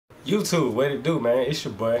YouTube, what it do, man? It's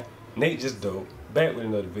your boy, NateJustDope, back with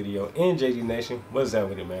another video in JD Nation. What's up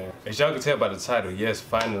with it, man? As y'all can tell by the title, yes,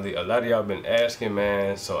 finally, a lot of y'all been asking,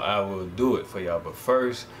 man, so I will do it for y'all. But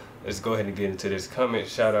first, let's go ahead and get into this comment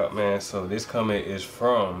shout out, man. So this comment is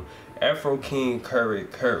from Afro King Curry.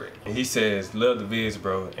 And he says, love the vids,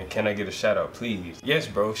 bro, and can I get a shout out, please? Yes,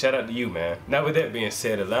 bro, shout out to you, man. Now with that being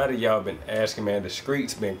said, a lot of y'all been asking, man. The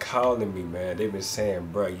streets been calling me, man. They've been saying,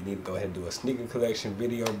 bro, you need to go ahead and do a sneaker collection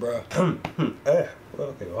video, bro.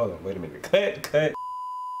 Okay, hold on, wait a minute. Cut.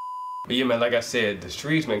 But yeah, man, like I said, the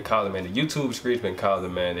streets been calling, man. The YouTube streets been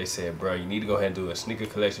calling, man. They said, bro, you need to go ahead and do a sneaker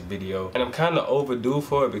collection video. And I'm kind of overdue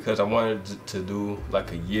for it because I wanted to do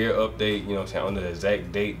like a year update, you know what I'm saying, on the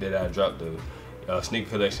exact date that I dropped the sneaker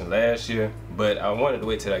collection last year. But I wanted to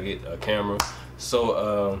wait till I get a camera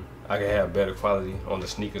so I can have better quality on the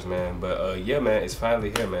sneakers, man. But yeah, man, it's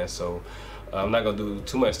finally here, man. So I'm not gonna do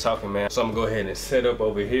too much talking, man. So I'm gonna go ahead and set up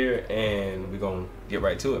over here and we're gonna get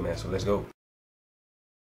right to it, man. So let's go.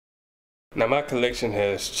 Now my collection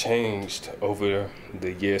has changed over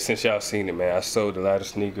the years since y'all seen it, man. I sold a lot of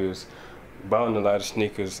sneakers, bought a lot of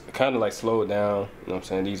sneakers, kind of like slowed down, you know what I'm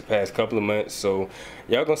saying, these past couple of months. So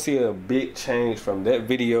y'all gonna see a big change from that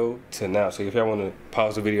video to now. So if y'all wanna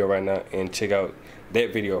pause the video right now and check out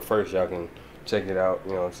that video first, y'all can check it out,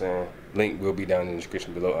 you know what I'm saying. Link will be down in the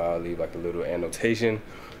description below. I'll leave like a little annotation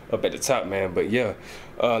up at the top, man. But yeah,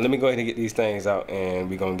 let me go ahead and get these things out and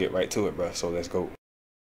we're gonna get right to it, bro. So let's go.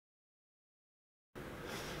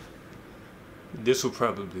 This will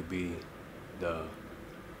probably be the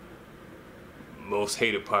most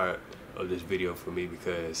hated part of this video for me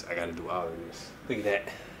because I gotta do all of this. Look at that.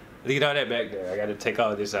 Look at all that back there. I gotta take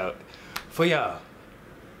all of this out for y'all.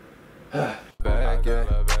 Back, yeah.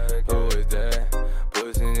 Who is that?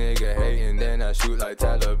 Pussy nigga hating, then I shoot like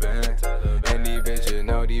Taliban. And these bitches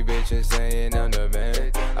know these bitches saying I'm the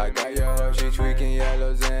man. I got your hoe, she tweaking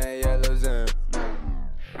yellows in.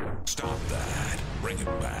 Stop that. Bring it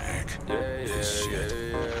back. Yeah.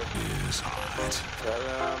 Is hot. Tell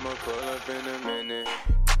her I'ma pull up in a minute.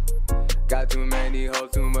 Got too many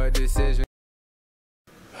hoes, too much decision.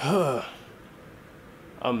 I'm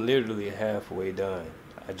literally halfway done.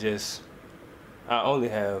 I only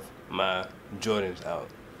have my Jordans out.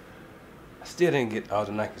 I still didn't get all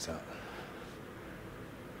the Nikes out.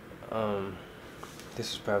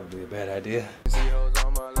 This is probably a bad idea.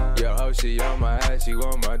 Yo, hoe, she on my ass, she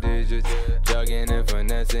want my digits. Jugging and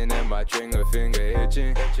finessing and my trigger finger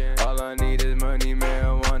itching. All I need is money,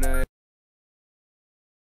 marijuana.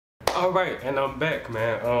 Alright, and I'm back,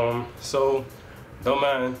 man. So don't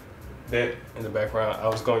mind that in the background. I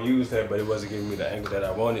was gonna use that, but it wasn't giving me the angle that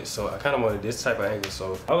I wanted, so I kind of wanted this type of angle.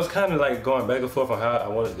 So I was kind of like going back and forth on how I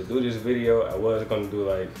wanted to do this video. I was gonna do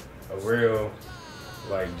like a real,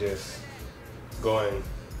 like just going,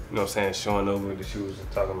 you know what I'm saying, showing over the shoes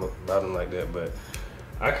and talking about them like that, but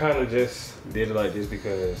I kind of just did it like this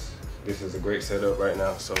because this is a great setup right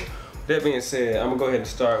now. So that being said, I'm gonna go ahead and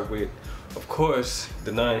start with, of course,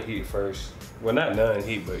 the non-heat first. Well, not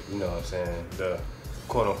non-heat, but you know what I'm saying, the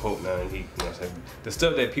quote-unquote non-heat, you know what I'm saying, the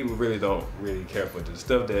stuff that people really don't really care for, the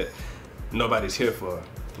stuff that nobody's here for, you know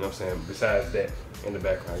what I'm saying, besides that in the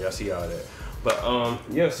background. Y'all see all that. But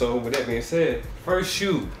yeah, so with that being said, first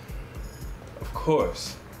shoe, of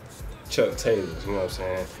course, Chuck Taylors, you know what I'm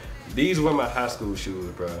saying. These were my high school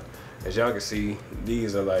shoes, bro. As y'all can see,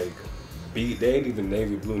 these are like beat. They ain't even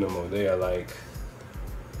navy blue no more. They are like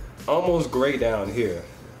almost gray down here,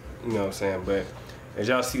 you know what I'm saying. But as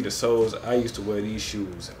y'all see the soles, I used to wear these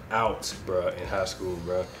shoes out, bro, in high school,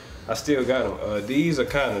 bro. I still got them. These are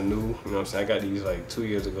kind of new, you know what I'm saying. I got these like 2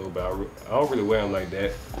 years ago, but I don't really wear them like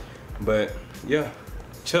that. But yeah,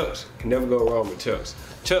 Chucks, can never go wrong with Chucks.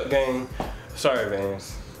 Chuck gang, sorry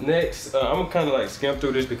Vans. Next, I'm gonna kind of like skim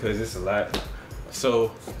through this because it's a lot.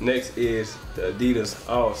 So next is the Adidas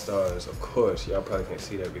All Stars. Of course, y'all probably can't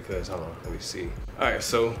see that because, hold on, let me see. All right,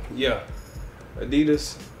 so yeah,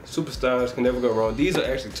 Adidas Superstars, can never go wrong. These are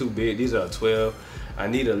actually too big. These are a 12. I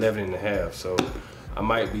need 11.5, so I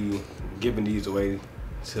might be giving these away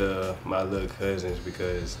to my little cousins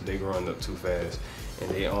because they growing up too fast and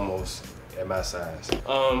they almost at my size.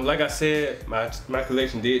 Like I said, my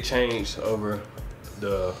collection did change over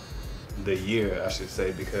the year, I should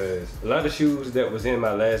say, because a lot of shoes that was in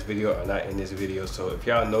my last video are not in this video. So if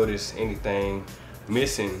y'all notice anything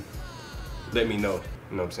missing, let me know,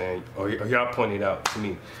 you know what I'm saying, or y'all point it out to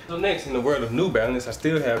me. So next, in the world of New Balance, I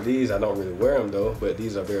still have these. I don't really wear them though, but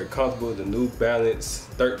these are very comfortable. The New Balance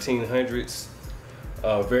 1300s,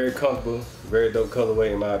 very comfortable, very dope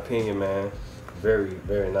colorway in my opinion, man. Very,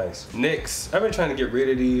 very nice. Next, I've been trying to get rid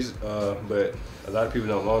of these, but a lot of people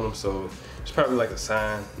don't want them, so It's probably like a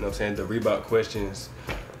sign, you know what I'm saying? The Reebok questions,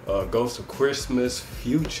 Ghost of Christmas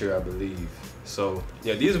Future, I believe. So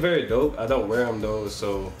yeah, these are very dope. I don't wear them though,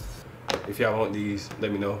 so if y'all want these,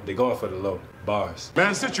 let me know. They're going for the low bars.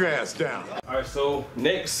 Man, sit your ass down. All right, so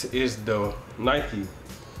next is the Nike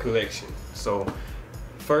collection. So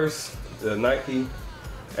first, the Nike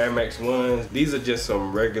Air Max 1s. These are just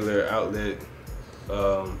some regular outlet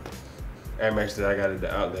Air Max that I got at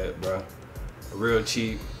the outlet, bro. Real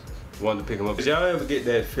cheap. Wanted to pick them up. Did y'all ever get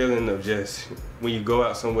that feeling of just when you go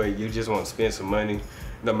out somewhere, you just want to spend some money,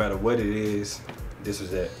 no matter what it is? This was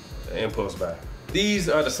that, an impulse buy. These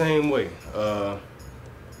are the same way.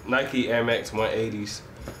 Nike Air Max 180s,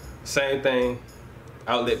 same thing.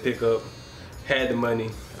 Outlet pickup. Had the money.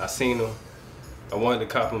 I seen them. I wanted to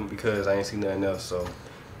cop them because I ain't seen nothing else. So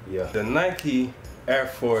yeah, the Nike Air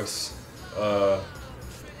Force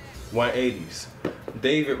 180s.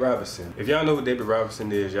 David Robinson. If y'all know who David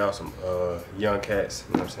Robinson is, y'all some young cats,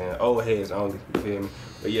 you know what I'm saying? Old heads only, you feel me?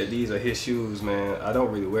 But yeah, these are his shoes, man. I don't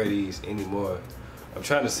really wear these anymore. I'm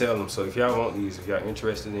trying to sell them, so if y'all want these, if y'all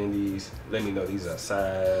interested in these, let me know. These are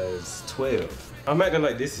size 12. I'm acting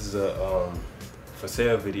like this is a for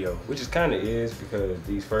sale video, which is kind of is, because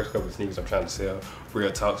these first couple of sneakers I'm trying to sell,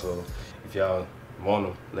 real talk. So if y'all want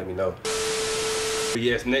them, let me know. But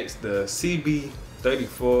yes, next, the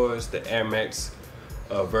CB34s, the Air Max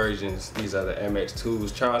versions. These are the Air Max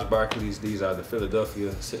 2s, Charles Barkley's. These are the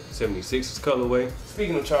Philadelphia 76ers colorway.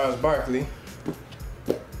 Speaking of Charles Barkley,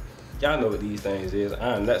 y'all know what these things is.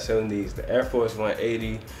 I am not selling these. The Air Force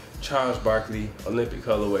 180, Charles Barkley, Olympic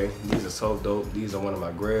colorway. These are so dope. These are one of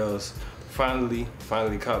my grails. Finally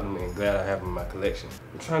caught them, and glad I have them in my collection.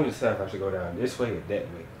 I'm trying to decide if I should go down this way or that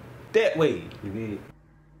way. That way, you did.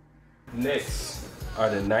 Next are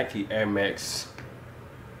the Nike Air Max.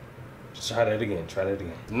 Try that again.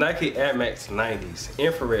 Nike Air Max 90s,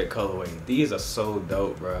 infrared colorway. These are so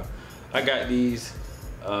dope, bro. I got these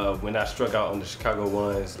when I struck out on the Chicago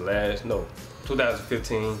ones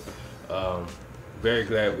 2015. Very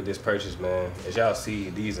glad with this purchase, man. As y'all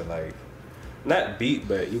see, these are like, not beat,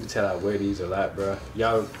 but you can tell I wear these a lot, bro.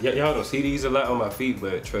 Y'all don't see these a lot on my feet,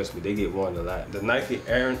 but trust me, they get worn a lot. The Nike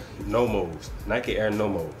Air Nomos,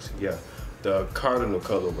 yeah. The Cardinal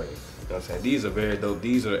colorway. You know what I'm saying? These are very dope.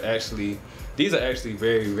 These are actually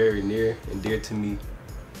very, very near and dear to me.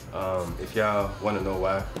 If y'all want to know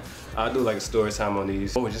why, I'll do like a story time on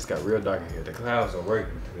these. Oh, it just got real dark in here. The clouds are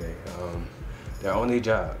working today. They're on their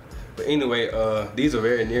job. But anyway, these are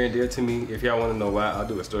very near and dear to me. If y'all want to know why, I'll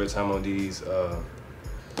do a story time on these.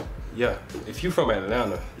 Yeah, if you from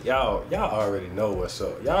Atlanta, y'all already know what's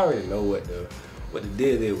up. Y'all already know what the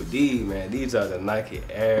deal is with these, man. These are the Nike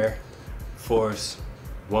Air Force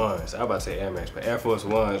 1s. I was about to say Air Max, but Air Force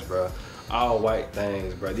 1s, bro. All white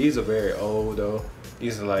things, bro. These are very old though.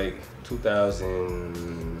 These are like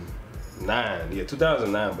 2009. Yeah,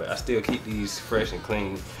 2009, but I still keep these fresh and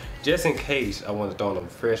clean, just in case I want to throw on a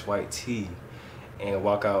fresh white tee and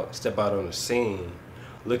walk out, step out on the scene,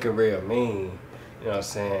 looking real mean. You know what I'm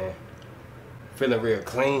saying? Feeling real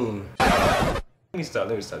clean. Let me stop.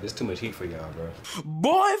 There's too much heat for y'all, bro.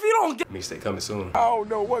 Boy, if you don't get Mixtape coming soon. I don't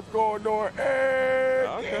know what's going on.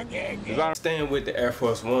 Okay. Staying with the Air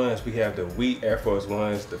Force 1s, we have the wheat Air Force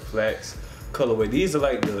 1s, the flax colorway. These are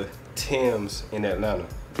like the Tims in Atlanta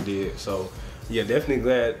did. So yeah, definitely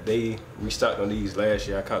glad they restocked on these last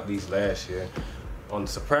year. I caught these last year on the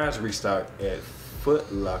surprise restock at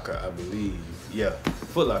Foot Locker, I believe. Yeah,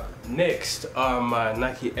 Foot Locker. Next are my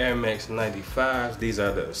Nike Air Max 95s. These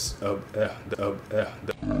are the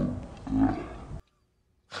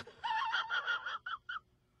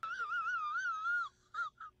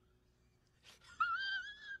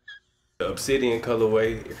Obsidian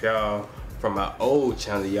colorway. If y'all from my old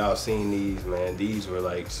channel, y'all seen these, man. These were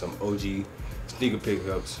like some OG sneaker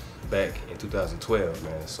pickups back in 2012,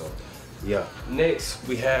 man. So yeah. Next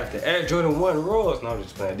we have the Air Jordan 1 Royals. No, I'm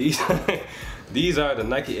just playing. These are the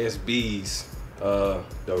Nike SBs,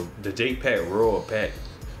 the J-Pack Royal Pack.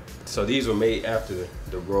 So these were made after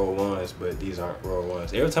the Royal ones, but these aren't Royal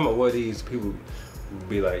ones. Every time I wore these, people would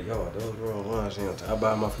be like, yo, those Royal ones, you know, I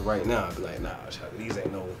buy them off for right now. I'd be like, nah, these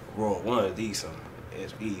ain't no Royal ones, these some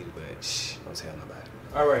SBs, but shh, don't tell nobody.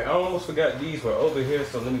 All right, I almost forgot these were over here,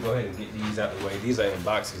 so let me go ahead and get these out the way. These are in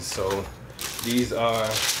boxes, so these are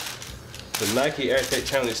the Nike Air Tech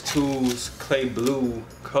Challenge 2s Clay Blue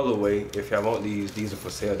colorway. If y'all want these are for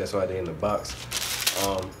sale. That's why they're in the box.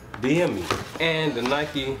 DM me. And the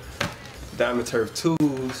Nike Diamond Turf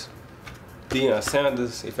 2s, Deion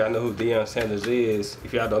Sanders. If y'all know who Deion Sanders is,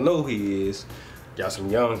 if y'all don't know who he is, y'all some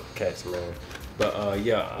young cats, man. But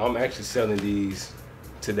yeah, I'm actually selling these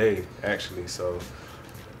today, actually. So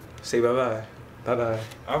say bye-bye. Bye-bye.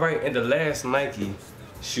 All right, and the last Nike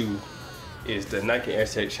shoe is the Nike Air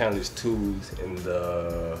Tech Challenge 2s in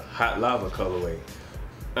the Hot Lava colorway.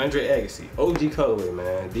 Andre Agassi, OG colorway,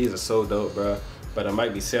 man. These are so dope, bro. But I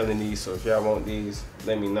might be selling these, so if y'all want these,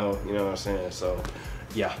 let me know, you know what I'm saying? So,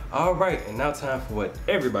 yeah. All right, and now time for what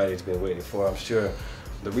everybody's been waiting for, I'm sure.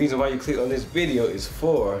 The reason why you clicked on this video is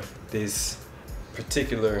for this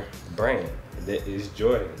particular brand. That is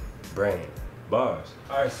Jordan brand. Bars.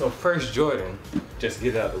 All right, so first Jordan, just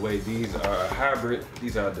get it out the way. These are hybrid.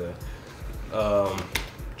 These are the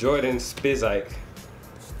Jordan Spizike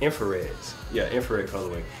infrareds. Yeah, infrared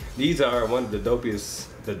colorway. These are one of the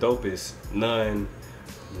dopest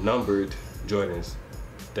non-numbered Jordans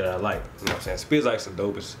that I like. You know what I'm saying? Spizike's the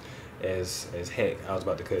dopest as heck. I was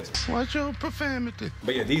about to cuss. Watch your profanity.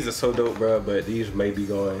 But yeah, these are so dope, bro. But these may be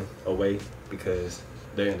going away because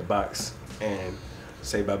they're in the box. And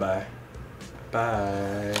say bye-bye.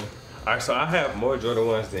 Bye. All right, so I have more Jordan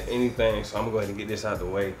 1s than anything, so I'm gonna go ahead and get this out the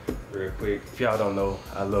way real quick. If y'all don't know,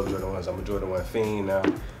 I love Jordan 1s. I'm a Jordan 1 fiend now.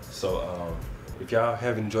 So if y'all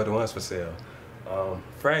have any Jordan 1s for sale,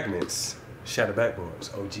 fragments, shadow backboards,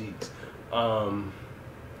 OGs,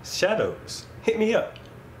 shadows, hit me up.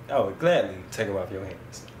 I would gladly take them off your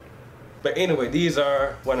hands. But anyway, these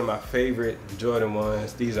are one of my favorite Jordan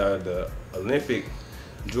 1s. These are the Olympic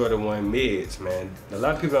Jordan 1 mids, man. A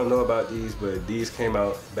lot of people don't know about these, but these came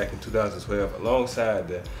out back in 2012 alongside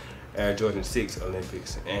the Air Jordan 6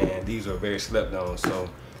 Olympics, and these are very slept on, so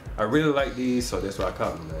I really like these, so that's why I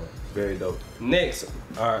caught them, man. Very dope. Next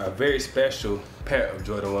are a very special pair of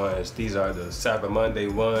Jordan 1s. These are the Cyber Monday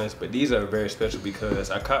ones, but these are very special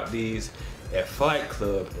because I caught these at Flight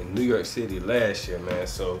Club in New York City last year, man.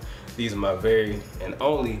 So these are my very and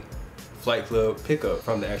only Flight Club pickup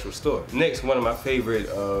from the actual store. Next, one of my favorite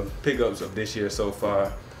pickups of this year so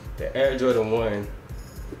far, the Air Jordan 1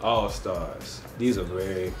 All-Stars. These are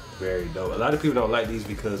very, very dope. A lot of people don't like these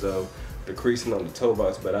because of the creasing on the toe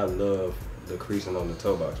box, but I love the creasing on the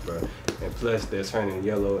toe box, bro. And plus, they're turning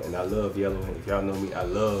yellow, and I love yellowing. If y'all know me, I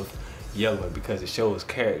love yellowing because it shows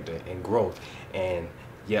character and growth. And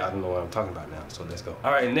yeah, I don't know what I'm talking about now, so let's go.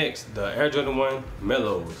 All right, next, the Air Jordan 1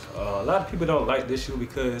 Mellows. A lot of people don't like this shoe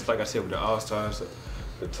because, like I said, with the All-Stars,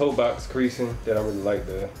 the toe box creasing, they don't really like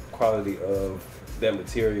the quality of that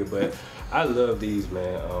material, but I love these,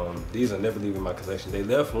 man. These are never leaving my collection. They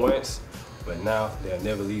left once, but now they're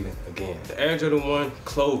never leaving again. The Air Jordan 1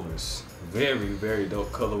 Clovers. Very, very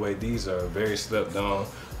dope colorway. These are very slept on.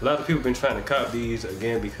 A lot of people have been trying to cop these,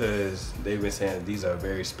 again, because they've been saying these are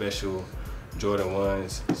very special Jordan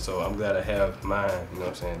 1s, so I'm glad I have mine, you know what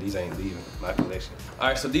I'm saying? These ain't leaving my collection. All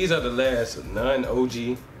right, so these are the last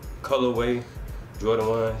non-OG colorway Jordan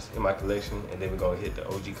 1s in my collection, and then we're gonna hit the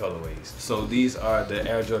OG colorways. So these are the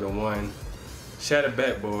Air Jordan 1 Shattered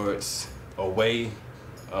Backboards, away,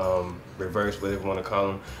 reverse, whatever you wanna call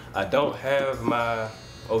them. I don't have my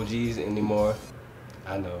OGs anymore.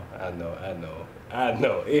 I know.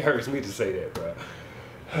 It hurts me to say that, bro.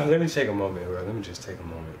 Let me take a moment, bro. Let me just take a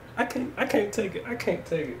moment. I can't take it. I can't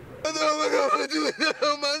take it, bro.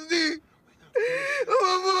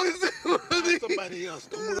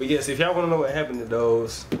 But yes, if y'all want to know what happened to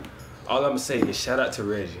those, all I'm gonna say is shout out to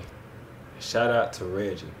Reggie. Shout out to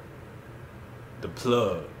Reggie. The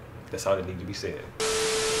plug. That's all that need to be said.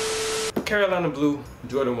 Carolina Blue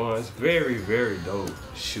Jordan 1s, very, very dope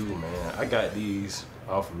shoe, man. I got these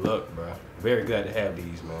off of luck, bro. Very glad to have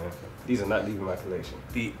these, man. These are not leaving my collection.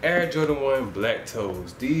 The Air Jordan 1 Black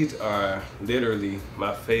Toes. These are literally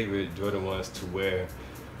my favorite Jordan 1s to wear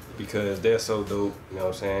because they're so dope, you know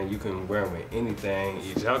what I'm saying? You can wear them with anything.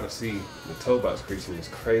 As y'all can see, the toe box creasing is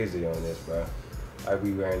crazy on this, bro. I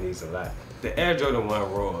be wearing these a lot. The Air Jordan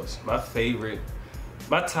 1 Royals, my favorite,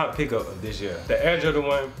 my top pickup of this year. The Air Jordan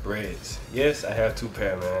 1 Breads. Yes, I have two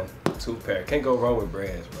pair, man. Two pair. Can't go wrong with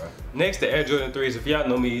Breads, bro. Next, the Air Jordan 3s. If y'all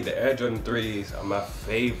know me, the Air Jordan 3s are my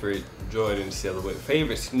favorite Jordan silhouette,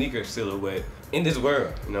 favorite sneaker silhouette in this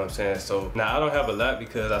world, you know what I'm saying? So now I don't have a lot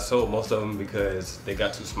because I sold most of them because they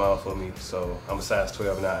got too small for me. So I'm a size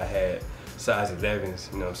 12 now. I had size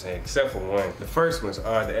 11s, you know what I'm saying? Except for one. The first ones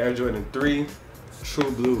are the Air Jordan 3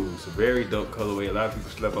 True Blues. Very dope colorway. A lot of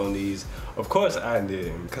people slept on these. Of course I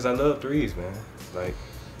did, because I love threes, man. Like,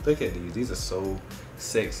 look at these. These are so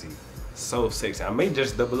sexy. So sexy. I may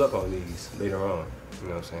just double up on these later on. You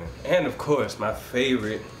know what I'm saying? And of course, my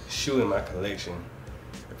favorite shoe in my collection.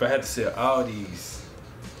 If I had to say all these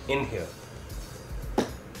in here,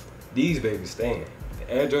 these babies stand.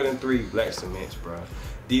 The Air Jordan 3 Black Cements, bro.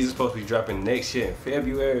 These are supposed to be dropping next year in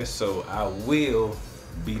February, so I will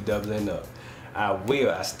be doubling up.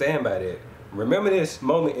 I stand by that. remember this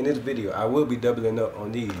moment in this video. I will be doubling up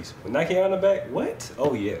on these. With Nike on the back, what?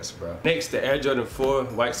 Oh yes, bro. Next, the Air Jordan 4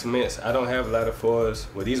 white cements. I don't have a lot of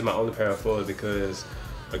 4s. Well, these are my only pair of 4s because,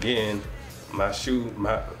 again, my feet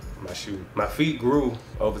grew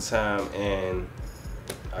over time and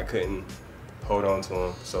I couldn't hold on to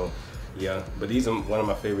them. So yeah, but these are one of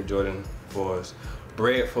my favorite Jordan 4s.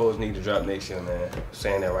 Bread 4s need to drop next year, man. I'm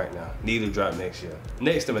saying that right now. Need to drop next year.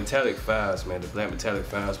 Next, the metallic 5s, man. The black metallic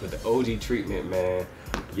 5s with the OG treatment, man.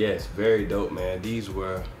 Yes, very dope, man. These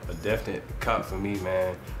were a definite cop for me,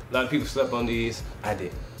 man. A lot of people slept on these. I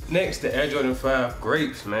didn't. Next, the Air Jordan 5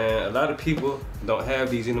 grapes, man. A lot of people don't have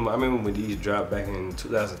these anymore. I remember when these dropped back in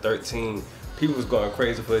 2013, people was going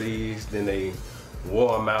crazy for these. Then they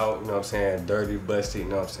wore them out, you know what I'm saying? Dirty, busted, you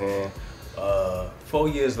know what I'm saying? 4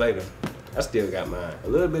 years later, I still got mine. A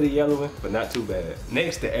little bit of yellowing, but not too bad.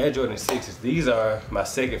 Next, the Air Jordan 6s. These are my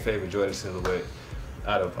second favorite Jordan silhouette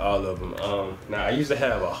out of all of them. Now, I used to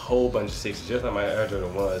have a whole bunch of 6s, just like my Air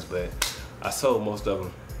Jordan 1s, but I sold most of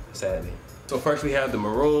them, sadly. So first we have the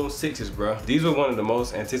maroon 6s, bro. These were one of the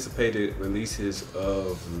most anticipated releases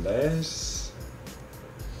of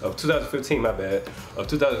 2015, my bad. Of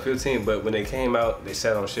 2015, but when they came out, they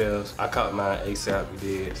sat on shelves. I caught mine ASAP, we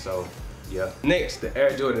did, so yeah. Next, the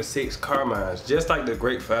Air Jordan 6 Carmines. Just like the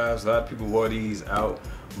Great 5s, a lot of people wore these out,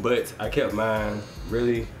 but I kept mine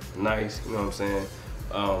really nice, you know what I'm saying?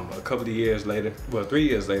 A couple of years later, well, 3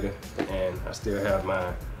 years later, and I still have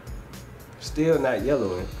mine. Still not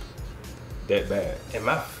yellowing that bad. And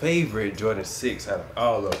my favorite Jordan 6 out of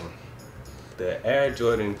all of them, the Air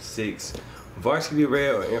Jordan 6 varsity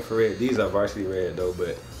red or infrared. These are varsity red though,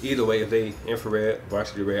 but either way, if they infrared,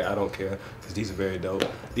 varsity red, I don't care, because these are very dope.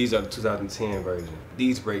 These are the 2010 version.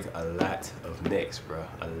 These break a lot of necks, bro.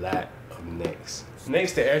 A lot of necks.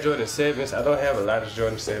 Next, the Air Jordan 7s. I don't have a lot of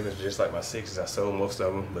Jordan 7s, just like my 6s. I sold most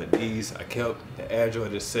of them, but these I kept. The Air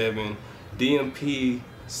Jordan 7 DMP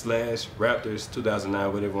 / Raptors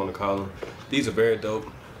 2009, whatever you want to call them. These are very dope.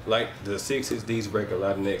 Like the 6s, these break a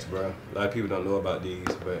lot of necks, bro. A lot of people don't know about these,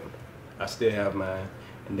 but I still have mine,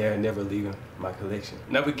 and they're never leaving my collection.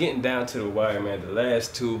 Now we're getting down to the wire, man. The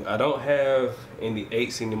last two, I don't have any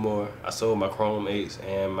 8s anymore. I sold my chrome 8s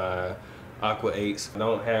and my aqua 8s. I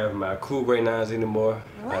don't have my cool gray 9s anymore.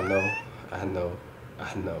 I know.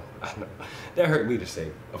 That hurt me to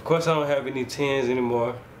say. Of course, I don't have any 10s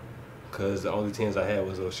anymore, because the only 10s I had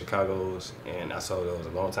was those Chicago's, and I sold those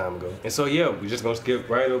a long time ago. And so yeah, we're just gonna skip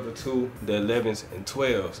right over to the 11s and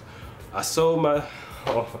 12s. I sold my,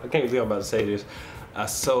 oh, I can't believe I'm about to say this. I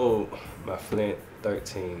sold my Flint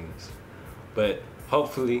 13s, but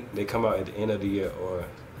hopefully they come out at the end of the year or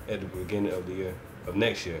at the beginning of the year of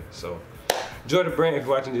next year. So Jordan brand, if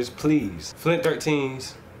you're watching this, please, Flint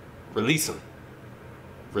 13s, release them.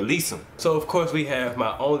 Release them. So of course we have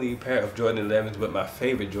my only pair of Jordan 11s, but my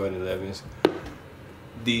favorite Jordan 11s,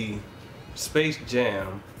 the Space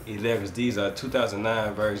Jam 11s. These are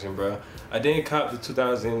 2009 version, bro. I didn't cop the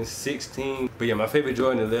 2016, but yeah, my favorite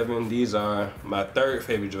Jordan 11. These are my third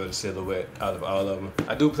favorite Jordan silhouette out of all of them.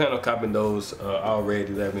 I do plan on copping those all red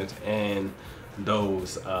 11s and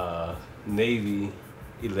those navy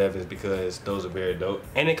 11s because those are very dope,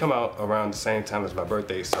 and they come out around the same time as my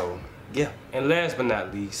birthday, so yeah. And last but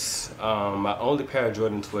not least, my only pair of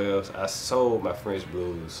Jordan 12s, I sold my French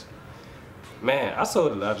Blues. Man, I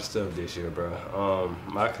sold a lot of stuff this year, bro.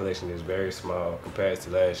 My collection is very small compared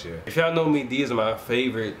to last year. If y'all know me, these are my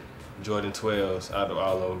favorite Jordan 12s out of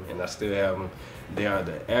all of them, and I still have them. They are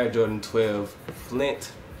the Air Jordan 12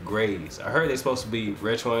 Flint Grays. I heard they're supposed to be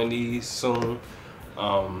retroing these soon.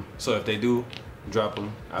 So if they do drop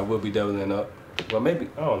them, I will be doubling up. Well, maybe,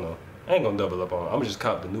 I don't know. I ain't gonna double up on them. I'm gonna just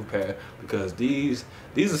cop the new pair because these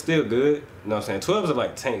are still good. You know what I'm saying? 12s are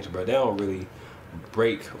like tanks, bro. They don't really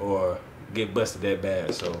break or get busted that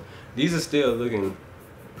bad. So these are still looking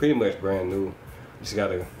pretty much brand new. Just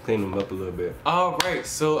gotta clean them up a little bit. Alright,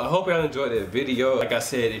 so I hope y'all enjoyed that video. Like I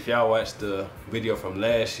said, if y'all watched the video from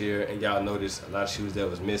last year and y'all noticed a lot of shoes that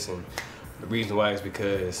was missing, the reason why is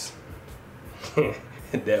because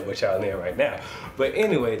that's what y'all in right now. But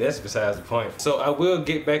anyway, that's besides the point. So I will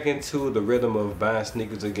get back into the rhythm of buying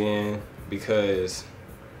sneakers again because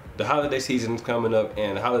the holiday season is coming up,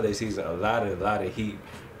 and the holiday season, a lot of heat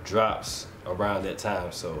drops around that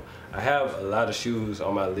time. So I have a lot of shoes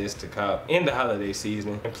on my list to cop in the holiday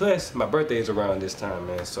season, and plus my birthday is around this time,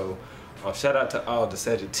 man. So shout out to all the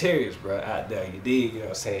Sagittarius, bro, out there. You dig, you know what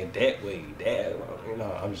I'm saying? That way, that, you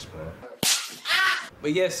know, I'm just playing.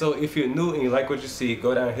 But yeah, so if you're new and you like what you see,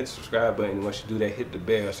 go down and hit the subscribe button. And once you do that, hit the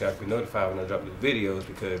bell so I can be notified when I drop the videos,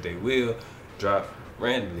 because they will drop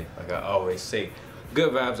randomly, like I always say.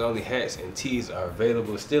 Good Vibes Only hats and tees are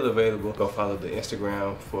available, still available. Go follow the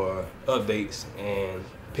Instagram for updates and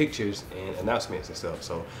pictures and announcements and stuff.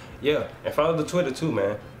 So yeah, and follow the Twitter too,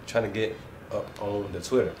 man. I'm trying to get up on the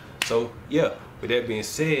Twitter. So yeah, with that being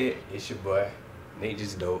said, it's your boy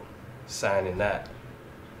NateJustDope signing out.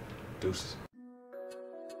 Deuces.